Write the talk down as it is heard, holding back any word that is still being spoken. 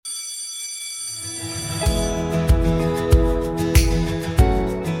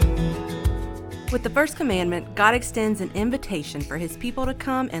With the first commandment, God extends an invitation for His people to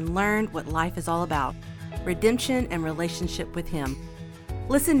come and learn what life is all about: redemption and relationship with Him.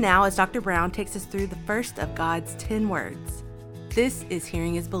 Listen now as Dr. Brown takes us through the first of God's 10 words. This is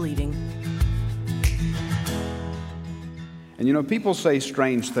Hearing is Believing. And you know, people say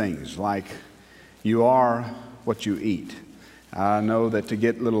strange things like, you are what you eat. I know that to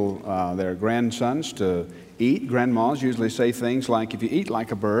get their grandsons to eat, grandmas usually say things like, if you eat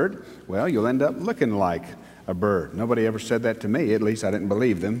like a bird, well, you'll end up looking like a bird. Nobody ever said that to me. At least I didn't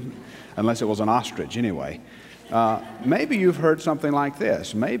believe them, unless it was an ostrich anyway. Maybe you've heard something like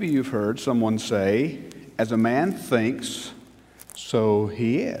this. Maybe you've heard someone say, as a man thinks, so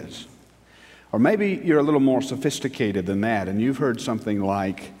he is. Or maybe you're a little more sophisticated than that, and you've heard something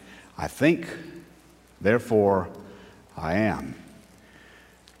like, I think, therefore I am.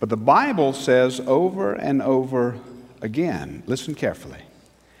 But the Bible says over and over again, listen carefully,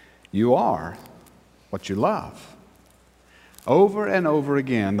 you are what you love. Over and over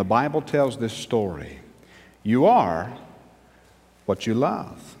again, the Bible tells this story. You are what you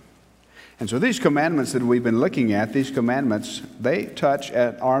love. And so these commandments that we've been looking at, these commandments, they touch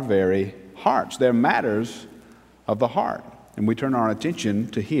at our very hearts. They're matters of the heart. And we turn our attention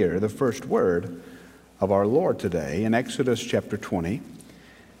to hear the first word of our Lord today in Exodus chapter 20.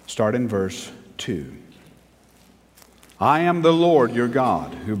 Start in verse 2. I am the Lord your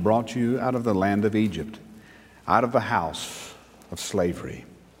God who brought you out of the land of Egypt, out of the house of slavery.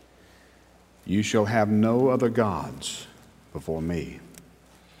 You shall have no other gods before me.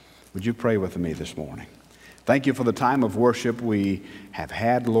 Would you pray with me this morning? Thank you for the time of worship we have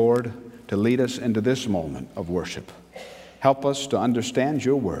had, Lord, to lead us into this moment of worship. Help us to understand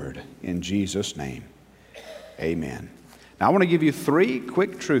your word in Jesus' name. Amen. Now, I want to give you 3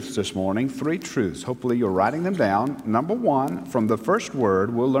 quick truths this morning, 3 truths. Hopefully you're writing them down. Number 1, from the first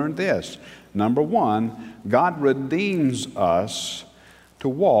word, we'll learn this. Number 1, God redeems us to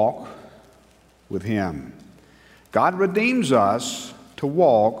walk with Him. God redeems us to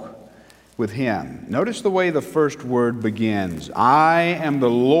walk with Him. Notice the way the first word begins. I am the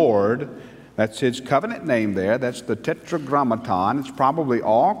Lord. That's His covenant name there. That's the Tetragrammaton. It's probably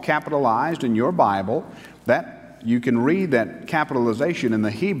all capitalized in your Bible. That you can read that capitalization in the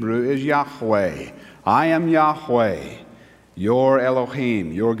Hebrew is Yahweh. I am Yahweh, your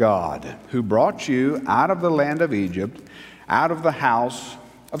Elohim, your God, who brought you out of the land of Egypt, out of the house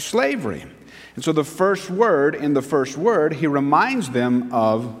of slavery. And so the first word, He reminds them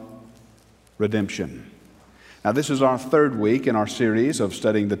of redemption. Now, this is our 3rd week in our series of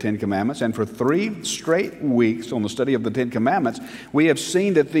studying the 10 Commandments, and for 3 straight weeks on the study of the 10 Commandments, we have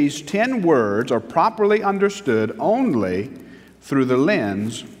seen that these 10 words are properly understood only through the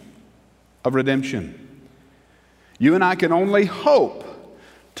lens of redemption. You and I can only hope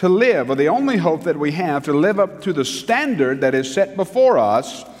to live, or the only hope that we have to live up to the standard that is set before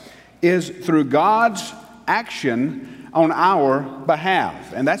us is through God's action on our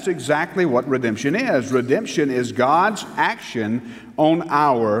behalf. And that's exactly what redemption is. Redemption is God's action on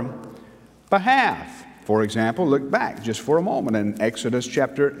our behalf. For example, look back just for a moment in Exodus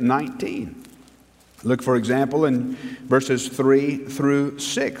chapter 19. Look, for example, in verses 3 through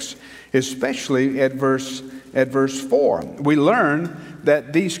 6, especially at verse 4. We learn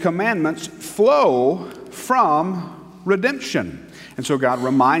that these commandments flow from redemption. And so God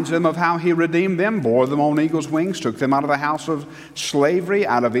reminds them of how He redeemed them, bore them on eagle's wings, took them out of the house of slavery,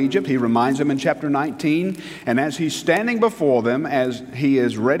 out of Egypt. He reminds them in chapter 19. And as He's standing before them, as He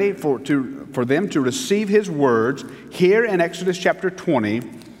is ready for them to receive His words, here in Exodus chapter 20,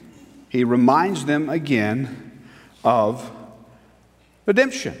 He reminds them again of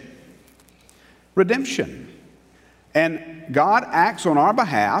redemption. Redemption. And God acts on our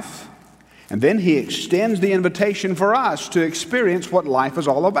behalf. And then He extends the invitation for us to experience what life is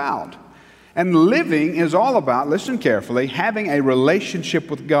all about. And living is all about, listen carefully, having a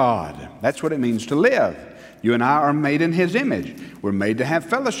relationship with God. That's what it means to live. You and I are made in His image. We're made to have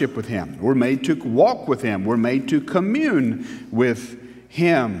fellowship with Him. We're made to walk with Him. We're made to commune with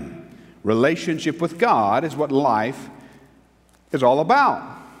Him. Relationship with God is what life is all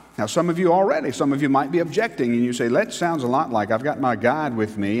about. Now, some of you might be objecting, and you say, that sounds a lot like I've got my guide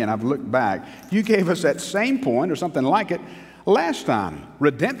with me, and I've looked back. You gave us that same point or something like it last time.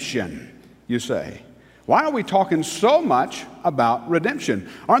 Redemption, you say. Why are we talking so much about redemption?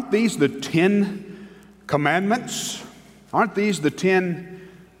 Aren't these the 10 commandments? Aren't these the 10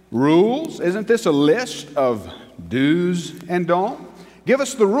 rules? Isn't this a list of do's and don'ts? Give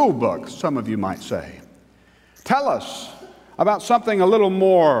us the rule book, some of you might say. Tell us about something a little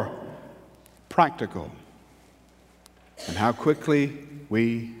more practical. And how quickly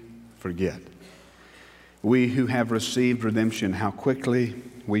we forget. We who have received redemption, how quickly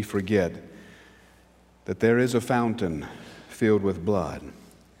we forget that there is a fountain filled with blood,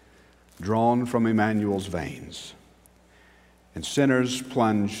 drawn from Emmanuel's veins, and sinners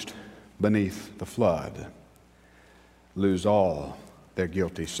plunged beneath the flood lose all their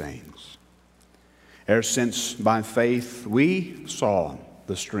guilty stains. Ere since by faith we saw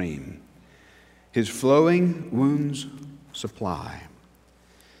the stream, His flowing wounds supply.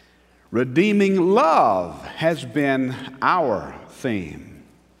 Redeeming love has been our theme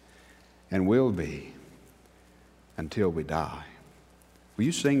and will be until we die. Will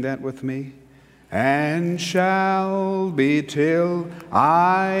you sing that with me? And shall be till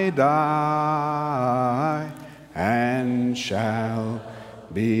I die, and shall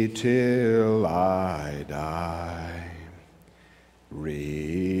be till I die.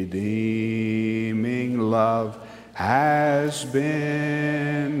 Redeeming love has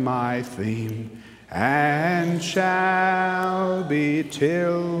been my theme, and shall be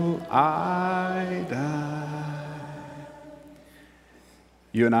till I die.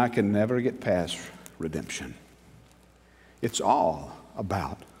 You and I can never get past redemption. It's all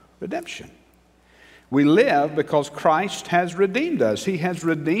about redemption. We live because Christ has redeemed us. He has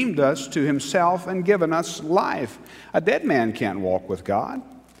redeemed us to Himself and given us life. A dead man can't walk with God.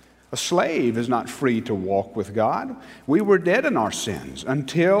 A slave is not free to walk with God. We were dead in our sins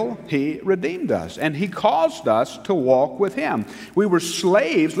until He redeemed us, and He caused us to walk with Him. We were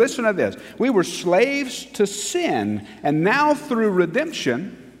slaves, listen to this, we were slaves to sin, and now through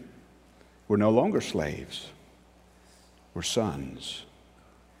redemption, we're no longer slaves. We're sons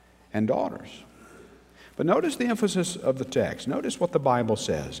and daughters. But notice the emphasis of the text. Notice what the Bible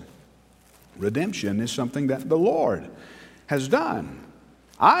says. Redemption is something that the Lord has done.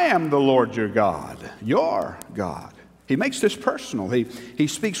 I am the Lord your God, your God. He makes this personal. He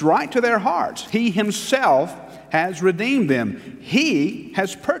speaks right to their hearts. He Himself has redeemed them. He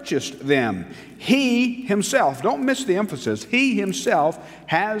has purchased them. He Himself, don't miss the emphasis, He Himself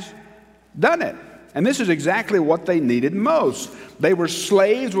has done it. And this is exactly what they needed most. They were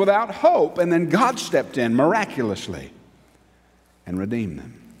slaves without hope, and then God stepped in miraculously and redeemed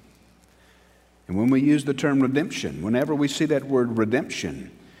them. And when we use the term redemption, whenever we see that word redemption,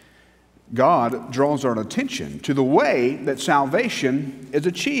 God draws our attention to the way that salvation is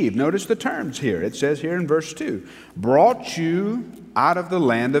achieved. Notice the terms here. It says here in verse 2, brought you out of the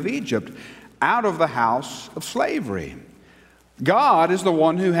land of Egypt, out of the house of slavery. God is the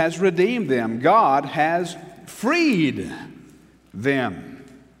one who has redeemed them. God has freed them.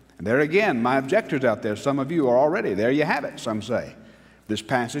 And there again, my objectors out there, some of you are already, there you have it, some say. This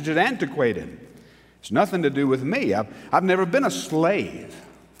passage is antiquated. It's nothing to do with me. I've never been a slave.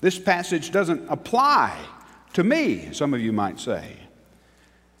 This passage doesn't apply to me, some of you might say.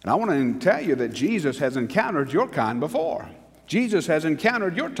 And I want to tell you that Jesus has encountered your kind before. Jesus has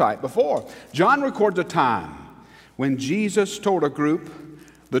encountered your type before. John records a time when Jesus told a group,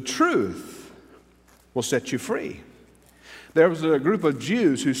 the truth will set you free. There was a group of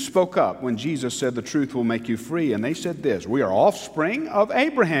Jews who spoke up when Jesus said the truth will make you free. And they said this, we are offspring of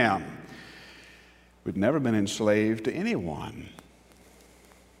Abraham. We've never been enslaved to anyone.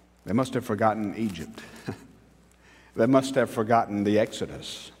 They must have forgotten Egypt. They must have forgotten the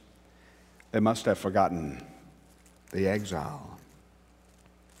Exodus. They must have forgotten the exile.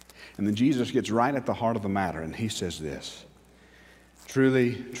 And then Jesus gets right at the heart of the matter, and He says this,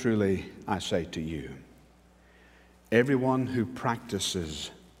 truly, truly, I say to you, everyone who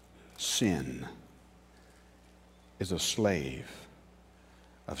practices sin is a slave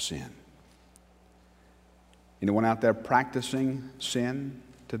of sin. Anyone out there practicing sin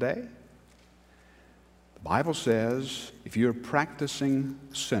today? The Bible says if you're a practicing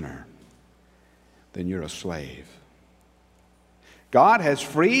sinner, then you're a slave. God has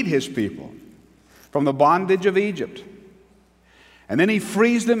freed His people from the bondage of Egypt. And then He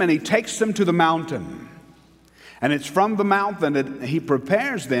frees them and He takes them to the mountain. And it's from the mountain that He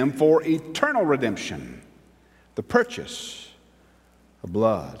prepares them for eternal redemption, the purchase of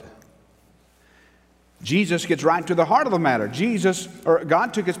blood. Jesus gets right to the heart of the matter.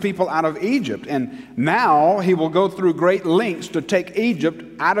 God took His people out of Egypt, and now He will go through great lengths to take Egypt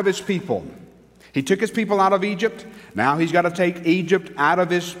out of His people. He took His people out of Egypt. Now He's got to take Egypt out of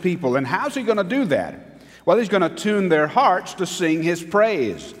His people. And how's He going to do that? Well, He's going to tune their hearts to sing His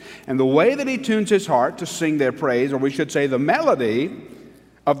praise. And the way that He tunes His heart to sing their praise, or we should say the melody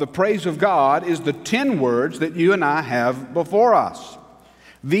of the praise of God, is the 10 words that you and I have before us.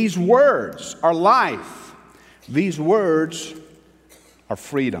 These words are life. These words are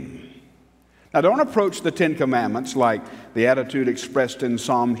freedom. Now, don't approach the 10 Commandments like the attitude expressed in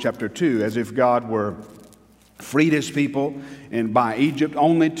Psalm chapter 2, as if God were freed his people by Egypt,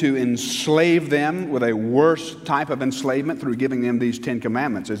 only to enslave them with a worse type of enslavement through giving them these 10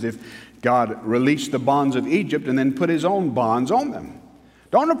 commandments, as if God released the bonds of Egypt and then put his own bonds on them.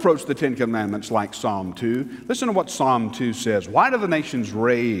 Don't approach the 10 commandments like Psalm 2. Listen to what Psalm 2 says. Why do the nations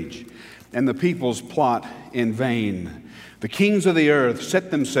rage and the peoples plot in vain? The kings of the earth set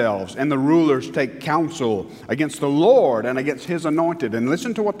themselves, and the rulers take counsel against the Lord and against his anointed. And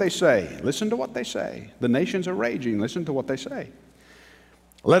listen to what they say. Listen to what they say. The nations are raging. Listen to what they say.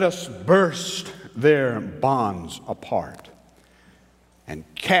 Let us burst their bonds apart and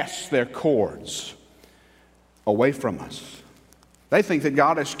cast their cords away from us. They think that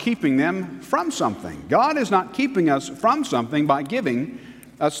God is keeping them from something. God is not keeping us from something by giving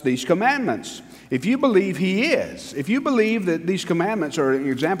us these commandments. If you believe he is, if you believe that these commandments are an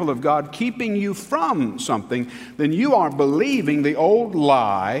example of God keeping you from something, then you are believing the old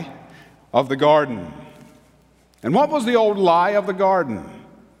lie of the garden. And what was the old lie of the garden?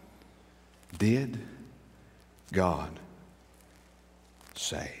 Did God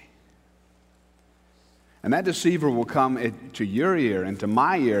say? And that deceiver will come to your ear and to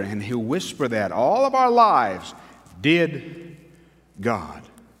my ear, and he'll whisper that all of our lives. Did God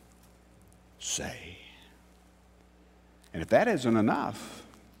say? And if that isn't enough,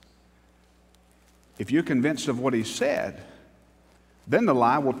 if you're convinced of what he said, then the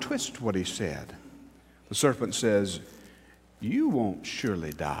lie will twist what he said. The serpent says, you won't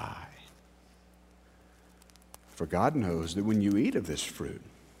surely die. For God knows that when you eat of this fruit,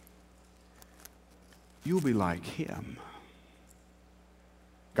 you'll be like him.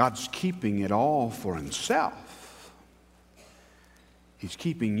 God's keeping it all for himself. He's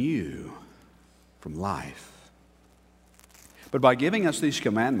keeping you from life. But by giving us these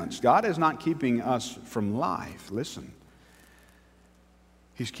commandments, God is not keeping us from life. Listen.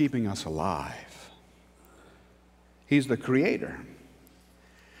 He's keeping us alive. He's the Creator.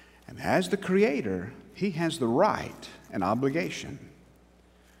 And as the Creator, he has the right and obligation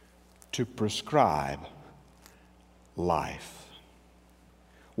to prescribe life.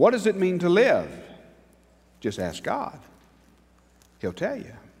 What does it mean to live? Just ask God. He'll tell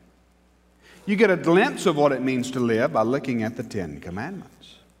you. You get a glimpse of what it means to live by looking at the 10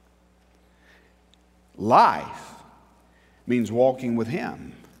 commandments. Life means walking with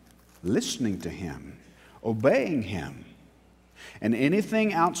him, listening to him, obeying him. And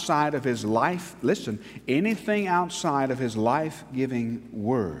anything outside of his life, listen, anything outside of his life-giving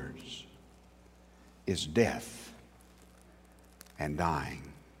words is death and dying.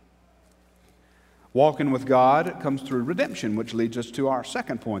 Walking with God comes through redemption, which leads us to our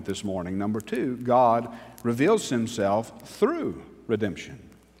second point this morning. Number 2, God reveals himself through redemption.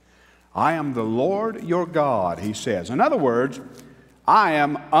 I am the Lord your God, he says. In other words, I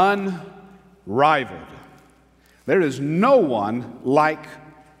am unrivaled. There is no one like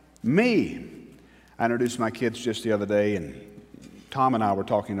me. I introduced my kids just the other day, and Tom and I were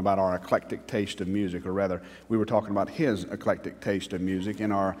talking about our eclectic taste of music, or rather, we were talking about his eclectic taste of music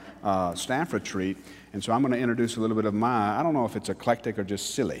in our staff retreat. And so I'm going to introduce a little bit of my, I don't know if it's eclectic or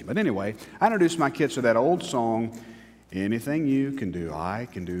just silly, but anyway, I introduced my kids to that old song, anything you can do, I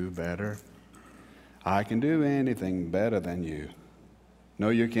can do better. I can do anything better than you. No,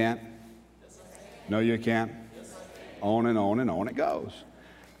 you can't. No, you can't. On and on and on it goes.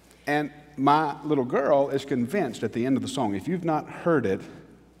 And my little girl is convinced at the end of the song, if you've not heard it,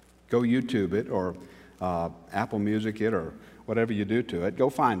 go YouTube it or Apple Music it or whatever you do to it, go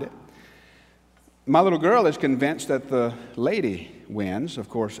find it. My little girl is convinced that the lady wins. Of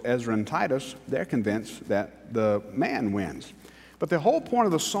course, Ezra and Titus, they're convinced that the man wins. But the whole point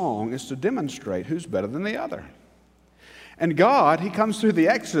of the song is to demonstrate who's better than the other. And God, he comes through the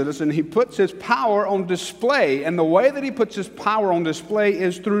Exodus and he puts his power on display. And the way that he puts his power on display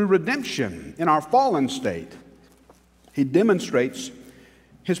is through redemption in our fallen state. He demonstrates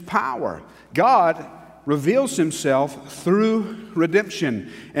his power. God reveals himself through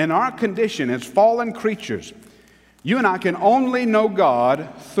redemption. And our condition as fallen creatures, you and I can only know God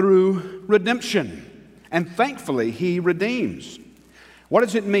through redemption. And thankfully, he redeems. What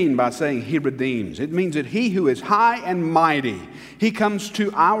does it mean by saying he redeems? It means that he who is high and mighty, he comes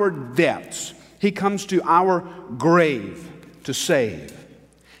to our depths. He comes to our grave to save.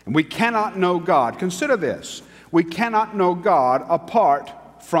 And we cannot know God. Consider this. We cannot know God apart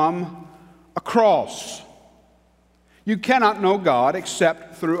from a cross. You cannot know God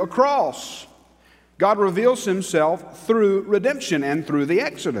except through a cross. God reveals himself through redemption and through the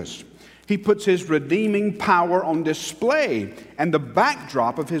Exodus. He puts his redeeming power on display, and the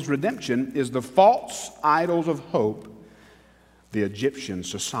backdrop of his redemption is the false idols of hope the Egyptian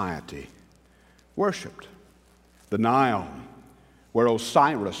society worshipped. The Nile, where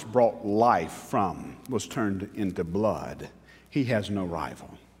Osiris brought life from, was turned into blood. He has no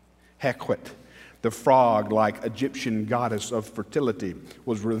rival. Heqet, the frog-like Egyptian goddess of fertility,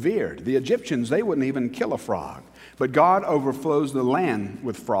 was revered. The Egyptians, they wouldn't even kill a frog. But God overflows the land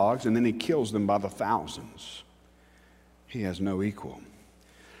with frogs, and then He kills them by the thousands. He has no equal.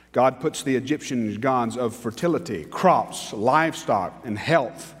 God puts the Egyptian gods of fertility, crops, livestock, and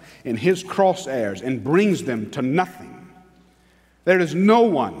health in His crosshairs and brings them to nothing. There is no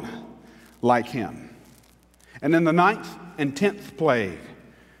one like Him. And in the 9th and 10th plague,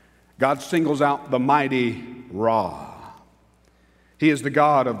 God singles out the mighty Ra. He is the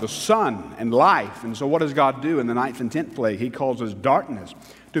God of the sun and life. And so what does God do in the 9th and 10th plague? He causes darkness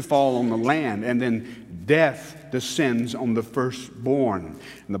to fall on the land, and then death descends on the firstborn.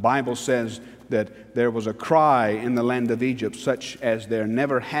 And the Bible says that there was a cry in the land of Egypt such as there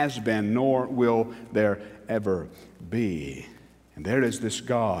never has been, nor will there ever be. And there is this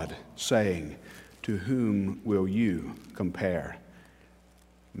God saying, "To whom will you compare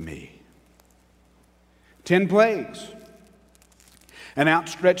me?" 10 plagues. An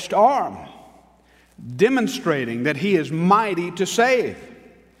outstretched arm, demonstrating that He is mighty to save.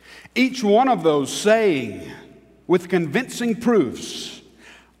 Each one of those saying with convincing proofs,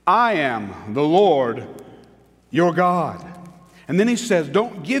 "I am the Lord your God." And then He says,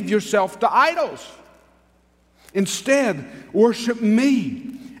 don't give yourself to idols. Instead, worship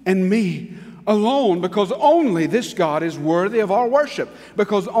me and me alone, because only this God is worthy of our worship,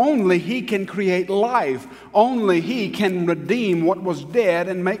 because only He can create life. Only He can redeem what was dead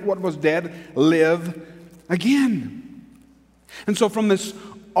and make what was dead live again. And so from this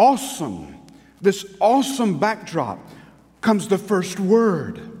awesome backdrop comes the first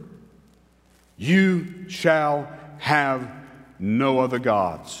word. You shall have no other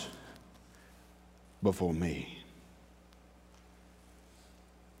gods before me.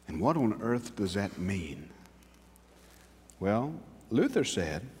 And what on earth does that mean? Well, Luther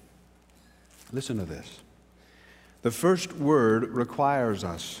said, listen to this. The first word requires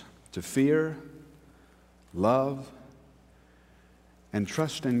us to fear, love, and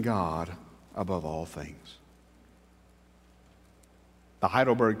trust in God above all things. The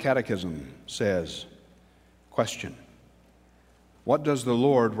Heidelberg Catechism says, question, what does the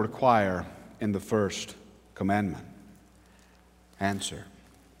Lord require in the first commandment? Answer,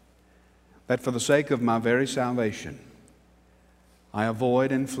 that for the sake of my very salvation, I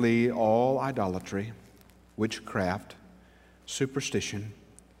avoid and flee all idolatry, witchcraft, superstition,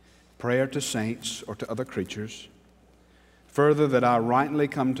 prayer to saints or to other creatures. Further, that I rightly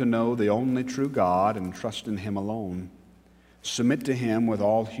come to know the only true God and trust in Him alone. Submit to Him with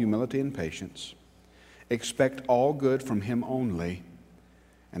all humility and patience. Expect all good from Him only.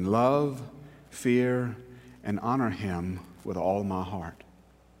 And love, fear, and honor Him with all my heart.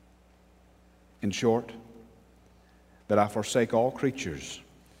 In short, that I forsake all creatures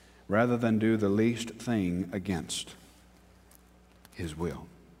rather than do the least thing against His will.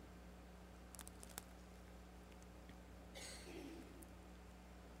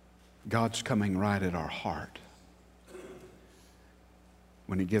 God's coming right at our heart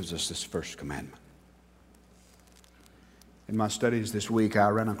when He gives us this first commandment. In my studies this week, I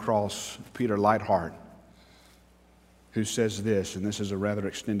ran across Peter Leithart, who says this, and this is a rather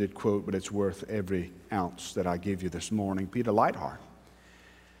extended quote, but it's worth every ounce that I give you this morning. Peter Leithart.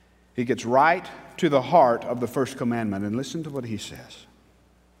 He gets right to the heart of the first commandment, and listen to what he says.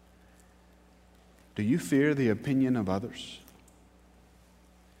 Do you fear the opinion of others?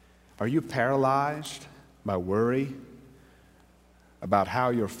 Are you paralyzed by worry about how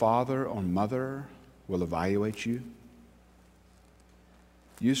your father or mother will evaluate you?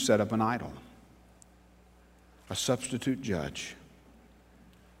 You set up an idol, a substitute judge,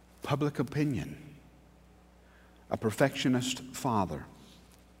 public opinion, a perfectionist father,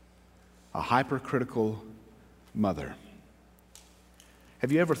 a hypercritical mother.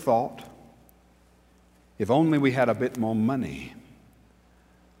 Have you ever thought, if only we had a bit more money,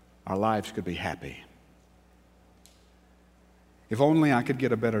 our lives could be happy? If only I could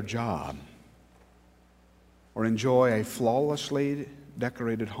get a better job or enjoy a flawlessly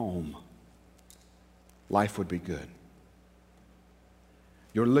decorated home, life would be good.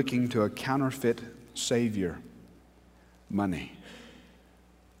 You're looking to a counterfeit savior, money,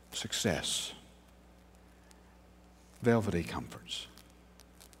 success, velvety comforts.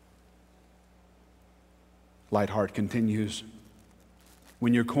 Leithart continues,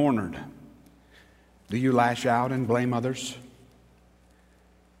 when you're cornered, do you lash out and blame others?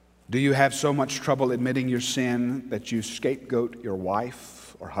 Do you have so much trouble admitting your sin that you scapegoat your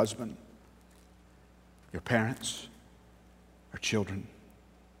wife or husband? your parents, or children?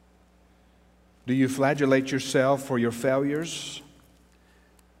 Do you flagellate yourself for your failures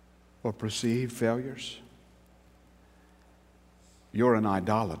or perceived failures? You're an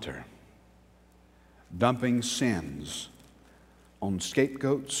idolater, dumping sins on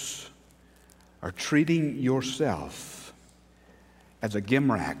scapegoats or treating yourself as a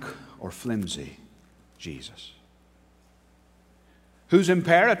gimcrack or flimsy Jesus. Whose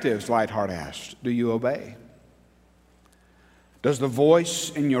imperatives, Lightheart asked, do you obey? Does the voice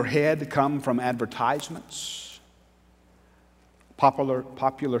in your head come from advertisements,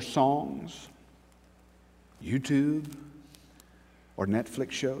 popular songs, YouTube, or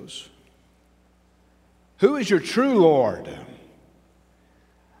Netflix shows? Who is your true Lord?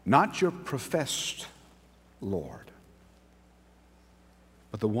 Not your professed Lord,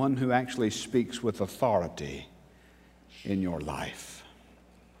 but the one who actually speaks with authority in your life.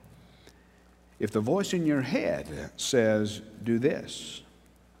 If the voice in your head says, do this,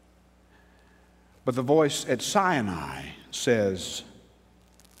 but the voice at Sinai says,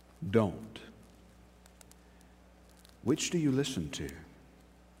 don't, which do you listen to?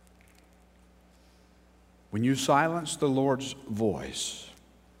 When you silence the Lord's voice,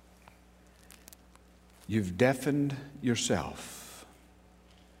 you've deafened yourself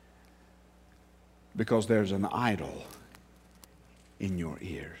because there's an idol in your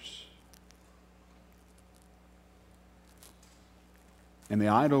ears. And the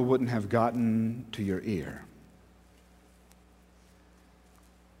idol wouldn't have gotten to your ear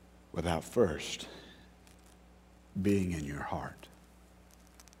without first being in your heart.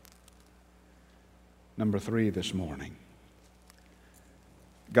 Number 3 this morning,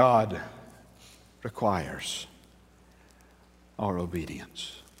 God requires our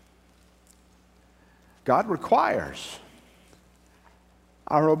obedience. God requires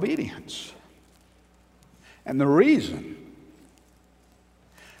our obedience. And the reason,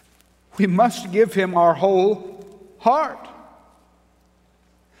 we must give Him our whole heart.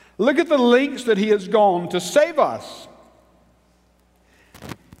 Look at the lengths that He has gone to save us.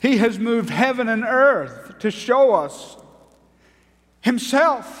 He has moved heaven and earth to show us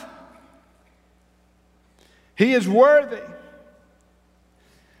Himself. He is worthy.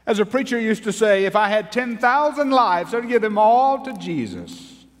 As a preacher used to say, if I had 10,000 lives, I'd give them all to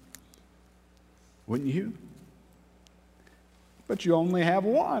Jesus. Wouldn't you? But you only have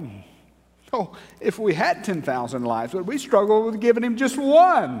one. Oh, if we had 10,000 lives, would we struggle with giving Him just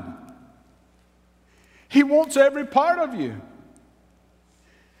one? He wants every part of you.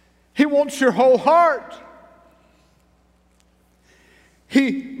 He wants your whole heart.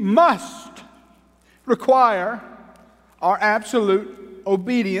 He must require our absolute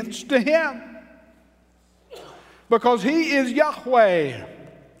obedience to Him, because He is Yahweh.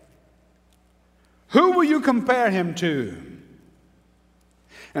 Who will you compare Him to?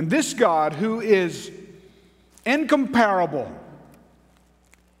 And this God, who is incomparable,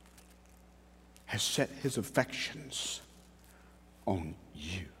 has set His affections on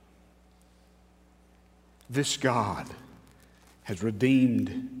you. This God has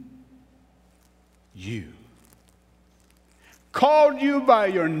redeemed you, called you by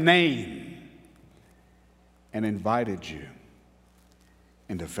your name, and invited you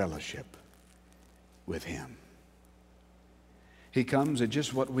into fellowship with Him. He comes at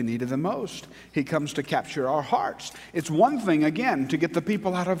just what we needed the most. He comes to capture our hearts. It's one thing, again, to get the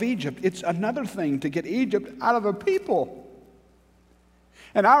people out of Egypt. It's another thing to get Egypt out of the people.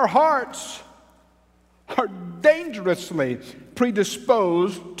 And our hearts are dangerously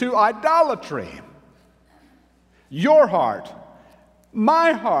predisposed to idolatry. Your heart,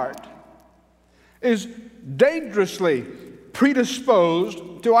 my heart, is dangerously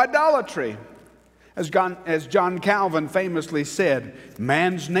predisposed to idolatry. As John Calvin famously said,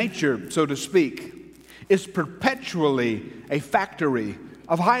 man's nature, so to speak, is perpetually a factory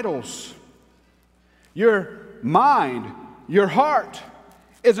of idols. Your mind, your heart,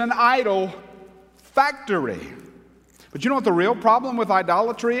 is an idol factory. But you know what the real problem with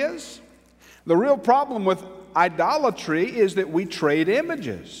idolatry is? The real problem with idolatry is that we trade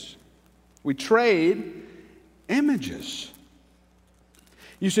images. We trade images.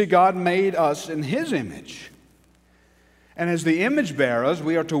 You see, God made us in His image. And as the image bearers,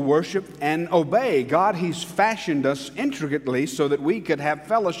 we are to worship and obey. God, He's fashioned us intricately so that we could have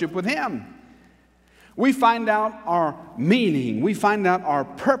fellowship with Him. We find out our meaning. We find out our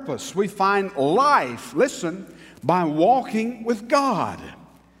purpose. We find life, listen, by walking with God.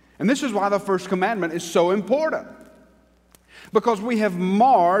 And this is why the first commandment is so important. Because we have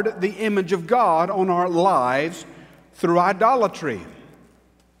marred the image of God on our lives through idolatry.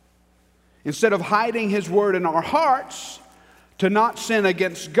 Instead of hiding His Word in our hearts to not sin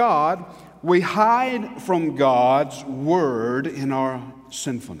against God, we hide from God's Word in our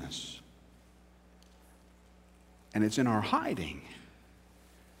sinfulness. And it's in our hiding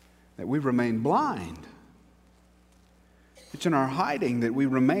that we remain blind. It's in our hiding that we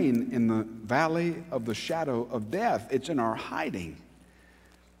remain in the valley of the shadow of death. It's in our hiding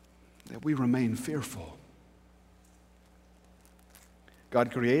that we remain fearful.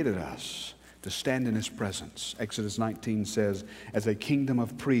 God created us to stand in His presence. Exodus 19 says, as a kingdom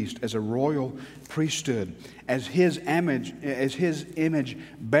of priests, as a royal priesthood, as His image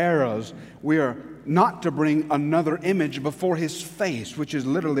bearers, we are not to bring another image before His face, which is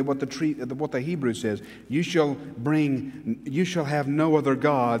literally what the Hebrew says. You shall have no other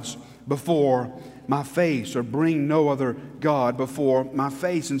gods before my face, or bring no other God before my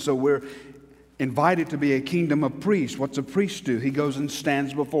face. And so we're invited to be a kingdom of priests. What's a priest do? He goes and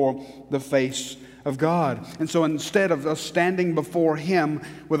stands before the face of God. And so instead of us standing before Him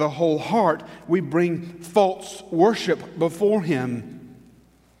with a whole heart, we bring false worship before Him.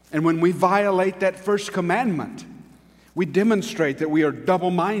 And when we violate that first commandment, we demonstrate that we are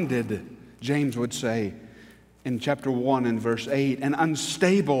double-minded, James would say in chapter 1 and verse 8, and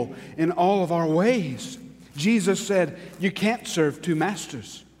unstable in all of our ways. Jesus said, you can't serve two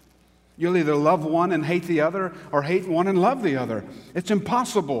masters. You'll either love one and hate the other, or hate one and love the other. It's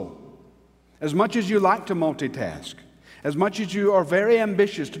impossible. As much as you like to multitask, as much as you are very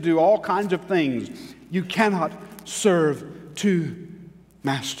ambitious to do all kinds of things, you cannot serve two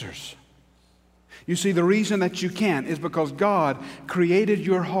masters. You see, the reason that you can't is because God created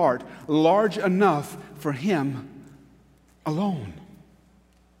your heart large enough for Him alone.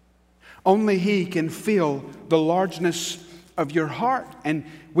 Only He can fill the largeness of your heart, and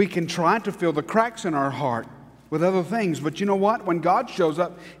we can try to fill the cracks in our heart with other things. But you know what? When God shows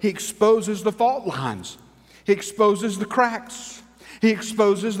up, He exposes the fault lines. He exposes the cracks. He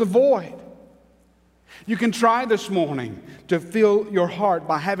exposes the void. You can try this morning to fill your heart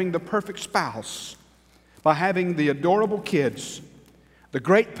by having the perfect spouse, by having the adorable kids, the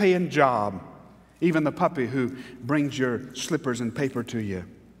great paying job, even the puppy who brings your slippers and paper to you.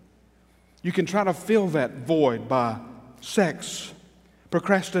 You can try to fill that void by sex,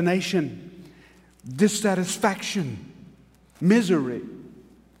 procrastination, dissatisfaction, misery.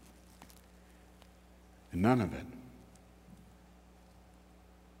 And none of it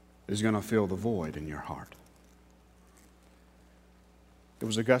is going to fill the void in your heart. It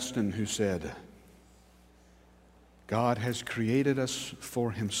was Augustine who said, God has created us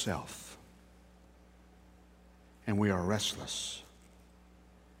for Himself, and we are restless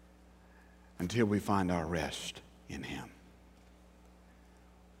until we find our rest in Him.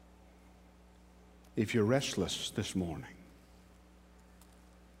 If you're restless this morning,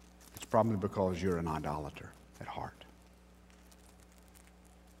 it's probably because you're an idolater at heart.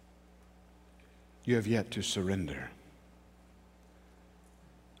 You have yet to surrender.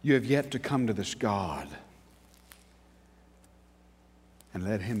 You have yet to come to this God and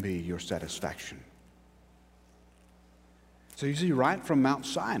let Him be your satisfaction. So you see, right from Mount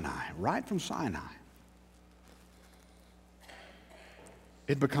Sinai,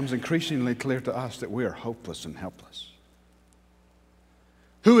 it becomes increasingly clear to us that we are hopeless and helpless.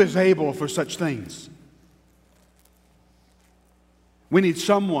 Who is able for such things? We need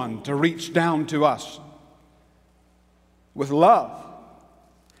someone to reach down to us with love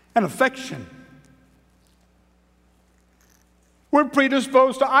and affection. We're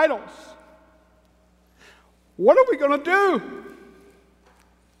predisposed to idols. What are we going to do?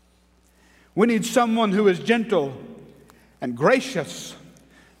 We need someone who is gentle and gracious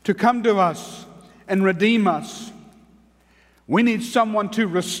to come to us and redeem us. We need someone to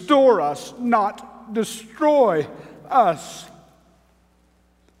restore us, not destroy us.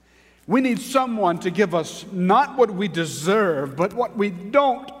 We need someone to give us not what we deserve, but what we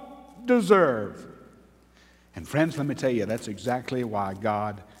don't deserve. And friends, let me tell you, that's exactly why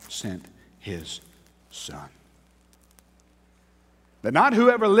God sent His Son. That not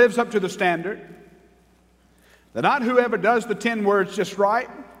whoever lives up to the standard, that not whoever does the 10 words just right,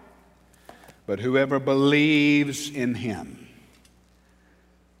 but whoever believes in Him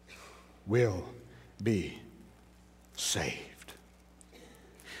will be saved.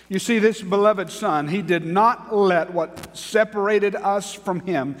 You see, this beloved Son, He did not let what separated us from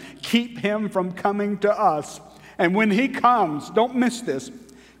Him keep Him from coming to us. And when He comes, don't miss this,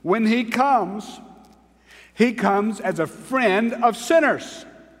 when He comes as a friend of sinners.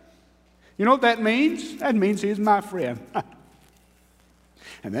 You know what that means? That means He's my friend.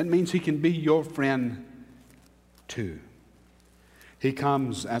 And that means He can be your friend too. He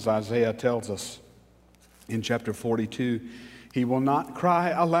comes, as Isaiah tells us in chapter 42, he will not cry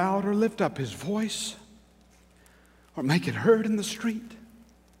aloud or lift up his voice or make it heard in the street.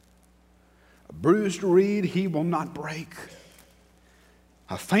 A bruised reed he will not break.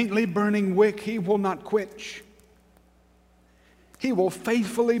 A faintly burning wick he will not quench. He will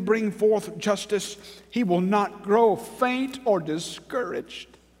faithfully bring forth justice. He will not grow faint or discouraged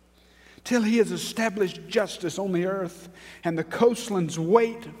till he has established justice on the earth, and the coastlands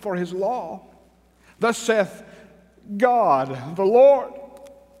wait for his law. Thus saith God, the Lord,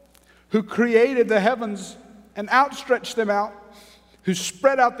 who created the heavens and outstretched them out, who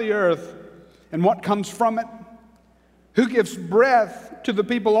spread out the earth and what comes from it, who gives breath to the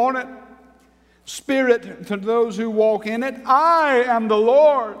people on it, spirit to those who walk in it. I am the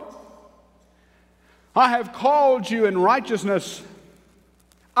Lord. I have called you in righteousness.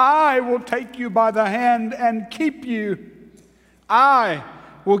 I will take you by the hand and keep you. I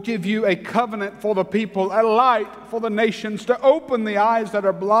will give you a covenant for the people, a light for the nations, to open the eyes that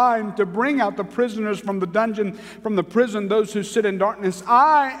are blind, to bring out the prisoners from the dungeon, from the prison, those who sit in darkness.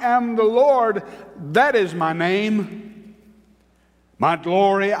 I am the Lord. That is my name. My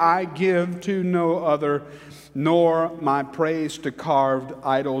glory I give to no other, nor my praise to carved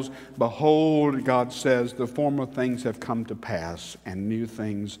idols. Behold, God says, the former things have come to pass, and new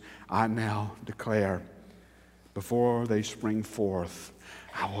things I now declare. Before they spring forth,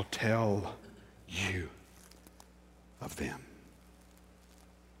 I will tell you of them.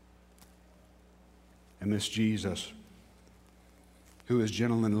 And this Jesus, who is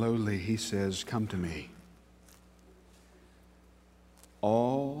gentle and lowly, he says, come to me,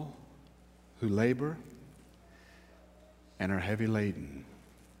 all who labor and are heavy laden,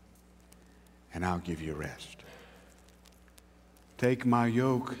 and I'll give you rest. Take my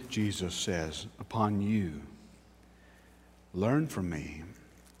yoke, Jesus says, upon you. Learn from me.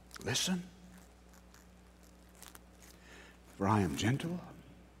 Listen. For I am gentle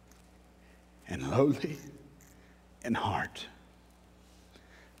and lowly in heart.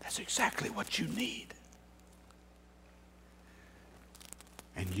 That's exactly what you need.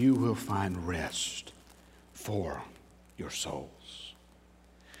 And you will find rest for your souls.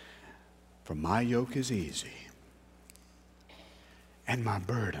 For my yoke is easy, and my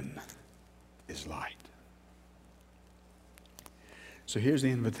burden is light. So here's the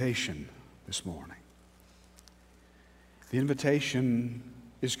invitation this morning. The invitation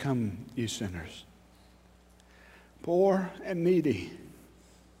is, come, ye sinners, poor and needy,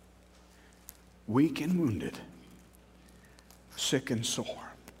 weak and wounded, sick and sore.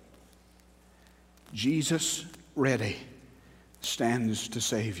 Jesus, ready, stands to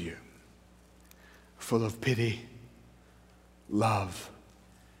save you, full of pity, love,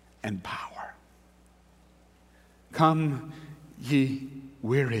 and power. Come, ye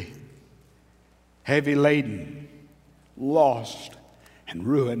weary, heavy laden, lost and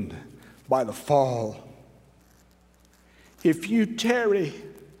ruined by the fall. If you tarry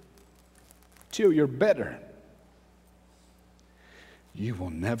till you're better, you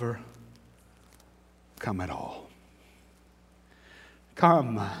will never come at all.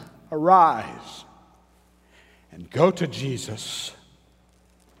 Come, arise, and go to Jesus.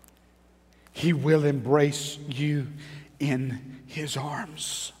 He will embrace you in his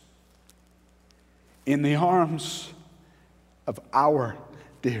arms, in the arms of our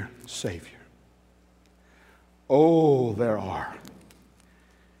dear Savior. Oh, there are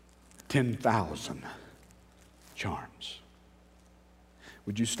 10,000 charms.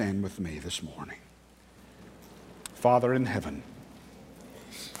 Would you stand with me this morning? Father in heaven,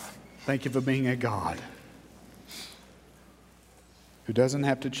 thank you for being a God who doesn't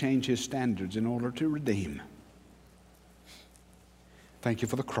have to change his standards in order to redeem. Thank you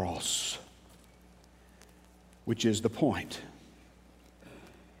for the cross, which is the point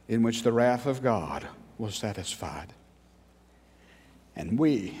in which the wrath of God was satisfied, and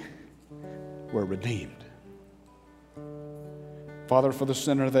we were redeemed. Father, for the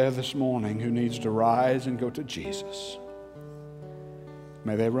sinner there this morning who needs to rise and go to Jesus,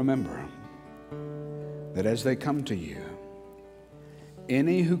 may they remember that as they come to you,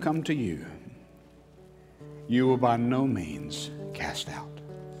 any who come to you, you will by no means cast out.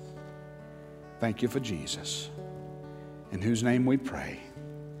 Thank you for Jesus, in whose name we pray.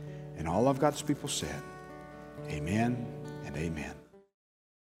 And all of God's people said, amen and amen.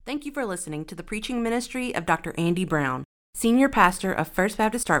 Thank you for listening to the preaching ministry of Dr. Andy Brown, Senior Pastor of First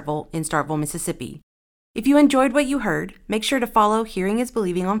Baptist Starkville in Starkville, Mississippi. If you enjoyed what you heard, make sure to follow Hearing is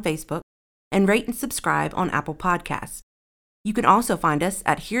Believing on Facebook and rate and subscribe on Apple Podcasts. You can also find us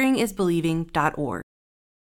at hearingisbelieving.org.